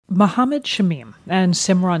Mohammed Shamim and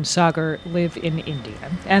Simran Sagar live in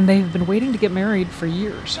India, and they've been waiting to get married for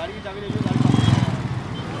years.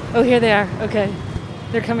 Oh, here they are. Okay.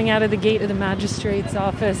 They're coming out of the gate of the magistrate's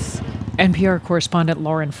office. NPR correspondent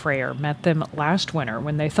Lauren Freyer met them last winter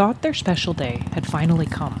when they thought their special day had finally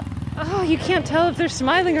come. Oh, you can't tell if they're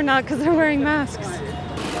smiling or not because they're wearing masks.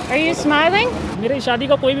 Are you smiling?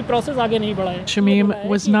 Shamim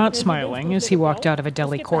was not smiling as he walked out of a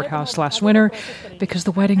Delhi courthouse last winter because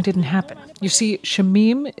the wedding didn't happen. You see,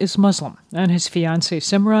 Shamim is Muslim and his fiancée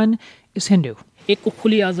Simran is Hindu. People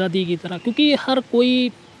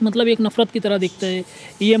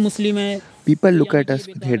look at us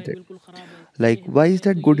with hatred. Like, why is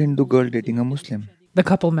that good Hindu girl dating a Muslim? The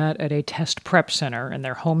couple met at a test prep center in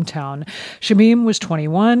their hometown. Shamim was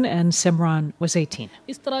 21 and Simran was 18.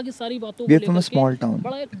 We are from a small town.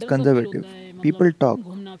 It's conservative. People talk.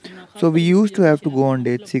 So we used to have to go on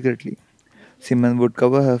dates secretly. Simran would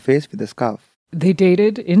cover her face with a scarf. They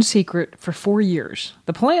dated in secret for 4 years.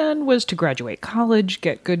 The plan was to graduate college,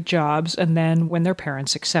 get good jobs, and then win their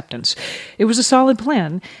parents' acceptance. It was a solid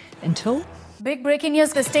plan until... Big breaking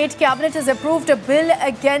news. The state cabinet has approved a bill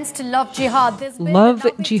against love jihad. Love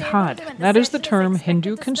jihad. That is the term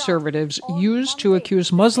Hindu conservatives use to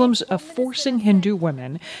accuse Muslims of forcing Hindu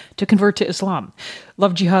women to convert to Islam.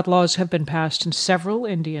 Love jihad laws have been passed in several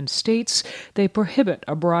Indian states. They prohibit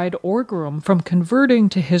a bride or groom from converting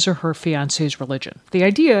to his or her fiancé's religion. The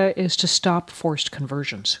idea is to stop forced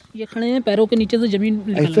conversions. I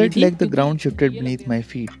felt like the ground shifted beneath my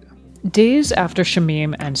feet. Days after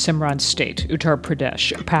Shamim and Simran's state, Uttar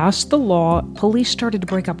Pradesh, passed the law, police started to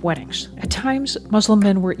break up weddings. At times, Muslim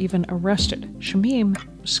men were even arrested. Shamim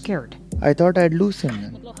was scared. I thought I'd lose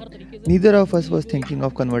Simran. Neither of us was thinking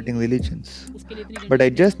of converting religions. But I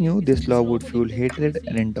just knew this law would fuel hatred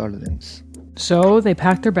and intolerance. So they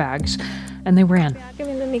packed their bags and they ran.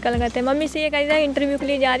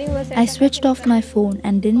 I switched off my phone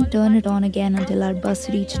and didn't turn it on again until our bus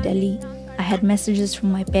reached Delhi. I had messages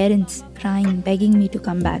from my parents, crying, begging me to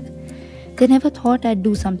come back. They never thought I'd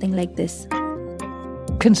do something like this.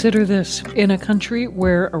 Consider this. In a country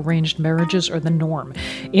where arranged marriages are the norm,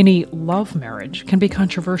 any love marriage can be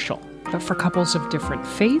controversial. But for couples of different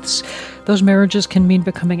faiths, those marriages can mean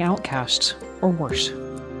becoming outcasts or worse.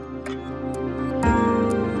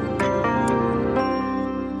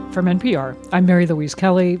 From NPR, I'm Mary Louise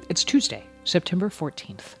Kelly. It's Tuesday, September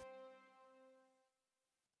 14th.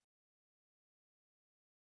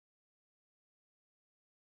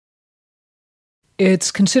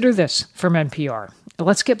 It's Consider This from NPR.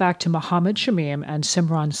 Let's get back to Mohammed Shamim and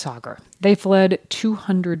Simran Sagar. They fled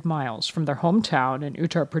 200 miles from their hometown in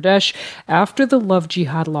Uttar Pradesh after the love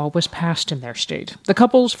jihad law was passed in their state. The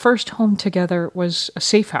couple's first home together was a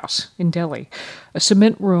safe house in Delhi, a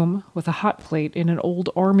cement room with a hot plate in an old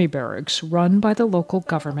army barracks run by the local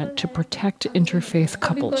government to protect interfaith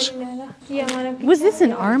couples. Was this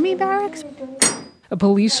an army barracks? A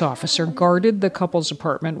police officer guarded the couple's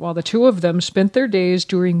apartment while the two of them spent their days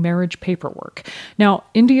doing marriage paperwork. Now,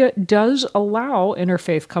 India does allow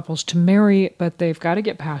interfaith couples to marry, but they've got to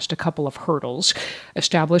get past a couple of hurdles.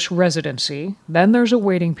 Establish residency, then there's a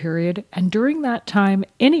waiting period, and during that time,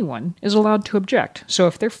 anyone is allowed to object. So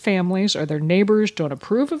if their families or their neighbors don't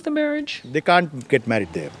approve of the marriage, they can't get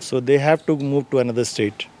married there. So they have to move to another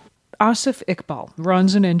state. Asif Iqbal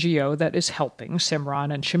runs an NGO that is helping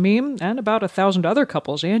Simran and Shamim and about 1,000 other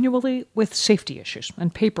couples annually with safety issues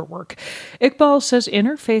and paperwork. Iqbal says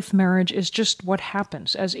interfaith marriage is just what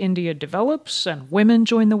happens as India develops and women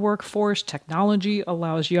join the workforce. Technology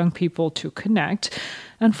allows young people to connect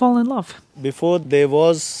and fall in love. Before, there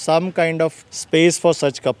was some kind of space for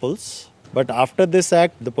such couples, but after this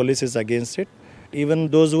act, the police is against it. Even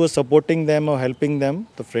those who are supporting them or helping them,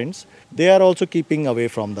 the friends, they are also keeping away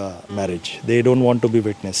from the marriage. They don't want to be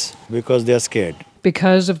witness because they are scared.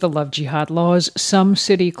 Because of the love jihad laws, some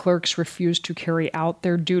city clerks refuse to carry out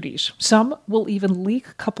their duties. Some will even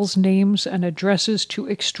leak couples' names and addresses to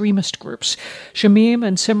extremist groups. Shamim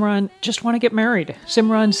and Simran just want to get married.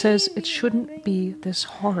 Simran says it shouldn't be this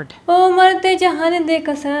hard.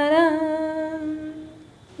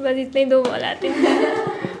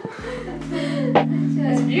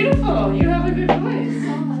 That's beautiful. You have a good voice.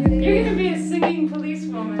 You're going to be a singing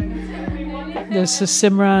policewoman. It's going to be wonderful. This is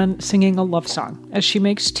Simran singing a love song as she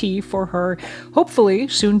makes tea for her, hopefully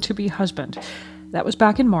soon-to-be husband. That was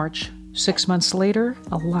back in March. 6 months later,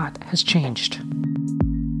 a lot has changed.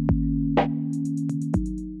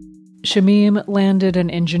 Shamim landed an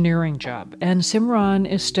engineering job, and Simran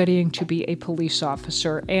is studying to be a police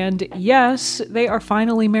officer. And yes, they are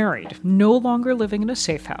finally married. No longer living in a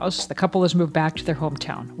safe house, the couple has moved back to their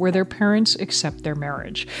hometown, where their parents accept their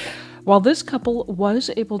marriage. While this couple was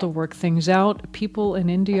able to work things out, people in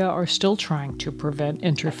India are still trying to prevent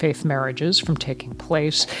interfaith marriages from taking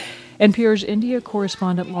place. NPR's India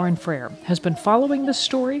correspondent Lauren Freire has been following this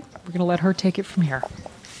story. We're going to let her take it from here.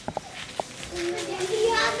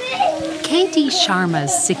 K.D.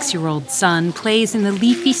 Sharma's 6-year-old son plays in the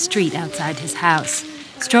leafy street outside his house.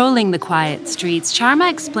 Strolling the quiet streets, Sharma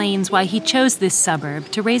explains why he chose this suburb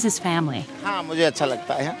to raise his family. There's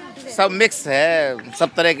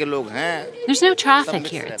no traffic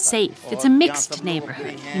here, it's safe. It's a mixed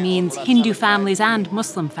neighborhood. He means Hindu families and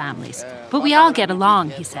Muslim families. But we all get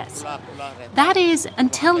along, he says. That is,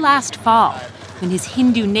 until last fall, when his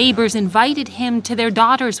Hindu neighbors invited him to their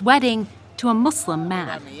daughter's wedding to a Muslim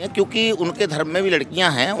man. Why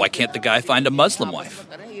can't the guy find a Muslim wife?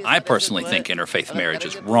 I personally think interfaith marriage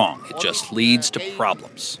is wrong. It just leads to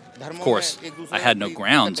problems. Of course, I had no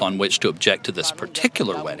grounds on which to object to this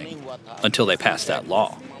particular wedding until they passed that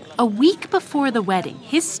law. A week before the wedding,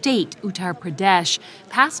 his state, Uttar Pradesh,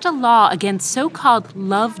 passed a law against so-called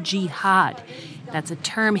love jihad. That's a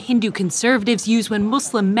term Hindu conservatives use when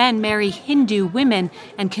Muslim men marry Hindu women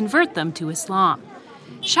and convert them to Islam.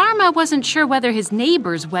 Sharma wasn't sure whether his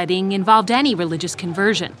neighbor's wedding involved any religious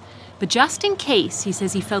conversion. But just in case, he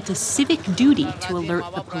says he felt a civic duty to alert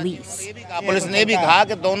the police. At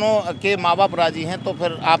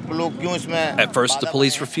first, the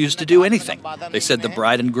police refused to do anything. They said the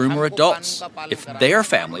bride and groom are adults. If their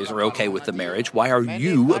families are okay with the marriage, why are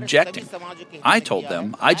you objecting? I told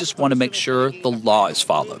them, I just want to make sure the law is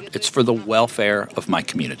followed. It's for the welfare of my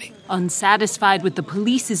community. Unsatisfied with the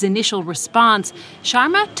police's initial response,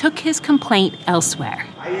 Sharma took his complaint elsewhere.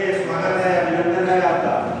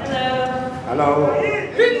 Hello.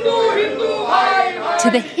 To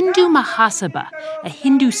the Hindu Mahasabha, a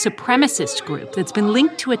Hindu supremacist group that's been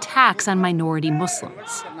linked to attacks on minority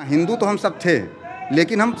Muslims.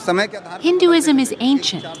 Hinduism is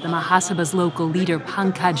ancient, the Mahasabha's local leader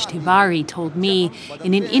Pankaj Tiwari told me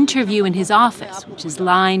in an interview in his office, which is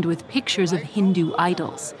lined with pictures of Hindu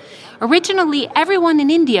idols. Originally, everyone in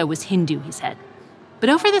India was Hindu, he said. But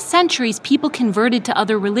over the centuries, people converted to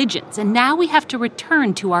other religions, and now we have to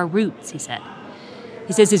return to our roots, he said.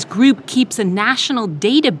 He says his group keeps a national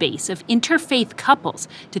database of interfaith couples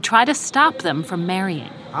to try to stop them from marrying.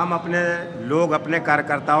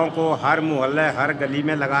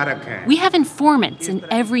 We have informants in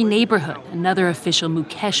every neighborhood, another official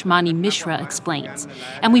Mukesh Mani Mishra explains,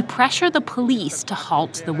 and we pressure the police to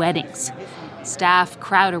halt the weddings. Staff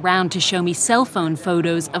crowd around to show me cell phone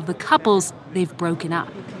photos of the couples they've broken up.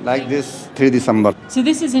 Like this, 3 December. So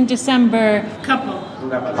this is in December, couple.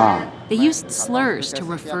 They used slurs to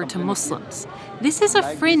refer to Muslims. This is a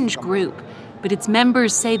fringe group, but its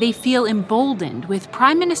members say they feel emboldened with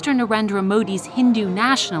Prime Minister Narendra Modi's Hindu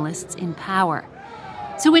nationalists in power.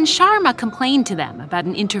 So when Sharma complained to them about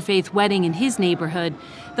an interfaith wedding in his neighborhood,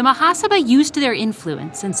 the Mahasabha used their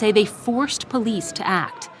influence and say they forced police to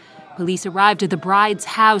act. Police arrived at the bride's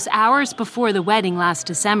house hours before the wedding last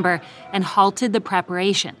December and halted the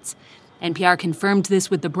preparations. NPR confirmed this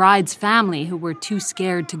with the bride's family, who were too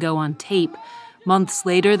scared to go on tape. Months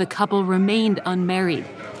later, the couple remained unmarried.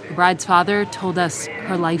 The bride's father told us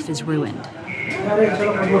her life is ruined.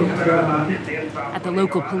 At the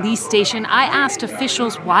local police station, I asked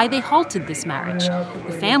officials why they halted this marriage.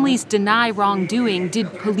 The families deny wrongdoing.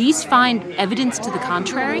 Did police find evidence to the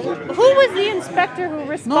contrary? Who was the inspector who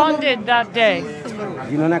responded that day?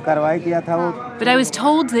 But I was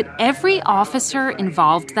told that every officer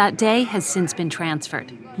involved that day has since been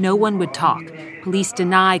transferred. No one would talk. Police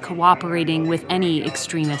deny cooperating with any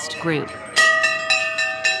extremist group.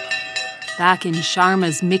 Back in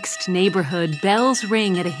Sharma's mixed neighborhood, bells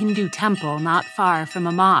ring at a Hindu temple not far from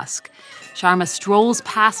a mosque. Sharma strolls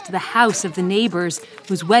past the house of the neighbors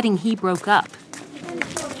whose wedding he broke up.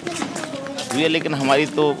 When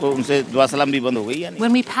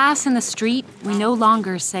we pass in the street, we no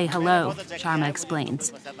longer say hello, Sharma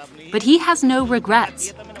explains. But he has no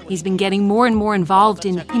regrets. He's been getting more and more involved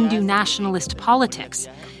in Hindu nationalist politics.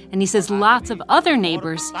 And he says lots of other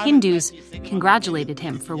neighbors, Hindus, congratulated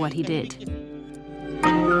him for what he did.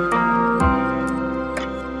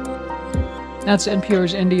 That's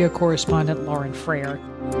NPR's India correspondent Lauren Freire.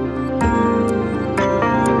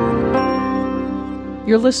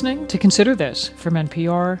 You're listening to Consider This from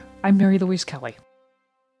NPR. I'm Mary Louise Kelly.